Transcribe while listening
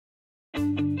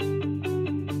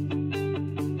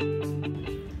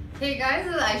Hey guys,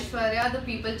 this is Aishwarya, the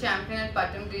People Champion at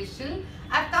Patam Digital.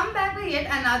 I've come back with yet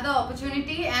another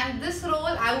opportunity, and this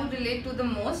role I would relate to the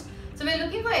most. So we're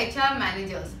looking for HR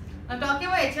managers. Now talking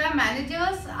about HR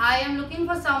managers, I am looking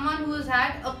for someone who has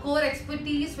had a core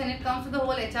expertise when it comes to the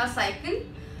whole HR cycle.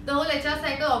 The whole HR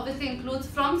cycle obviously includes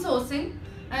from sourcing.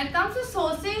 When it comes to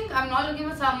sourcing, I'm not looking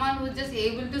for someone who's just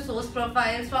able to source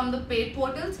profiles from the paid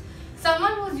portals.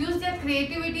 Someone who's used their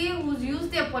creativity, who's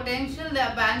used their potential,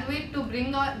 their bandwidth to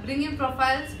bring in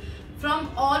profiles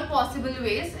from all possible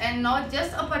ways and not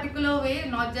just a particular way,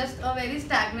 not just a very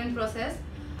stagnant process.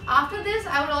 After this,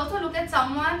 I would also look at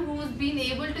someone who's been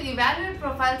able to evaluate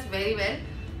profiles very well.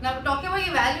 Now talking about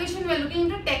evaluation, we're looking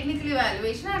into technical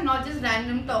evaluation and not just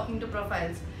random talking to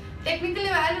profiles. Technical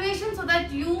evaluation so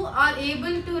that you are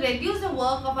able to reduce the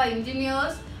work of our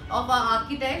engineers, of our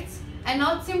architects, and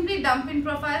not simply dump in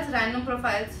profiles, random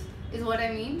profiles is what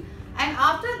I mean. And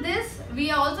after this, we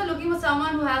are also looking for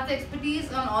someone who has the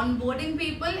expertise on onboarding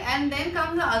people, and then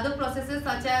come the other processes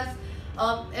such as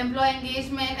employee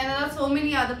engagement, and there are so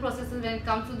many other processes when it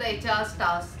comes to the HR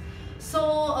tasks. So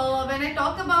when I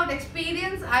talk about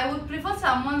experience, I would prefer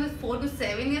someone with 4 to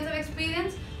 7 years of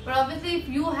experience, but obviously if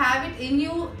you have it in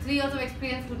you, 3 years of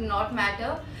experience would not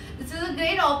matter. This is a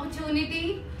great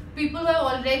opportunity. People who have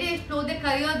already explored their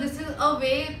career, this is a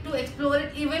way to explore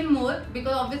it even more,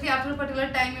 because obviously after a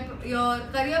particular time your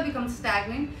career becomes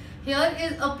stagnant. Here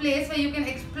is a place where you can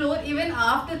explore even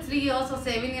after 3 years or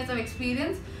 7 years of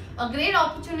experience. A great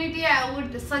opportunity. I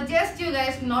would suggest you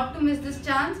guys not to miss this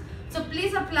chance. So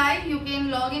please apply. You can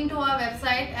log into our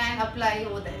website and apply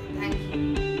over there.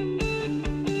 Thank you.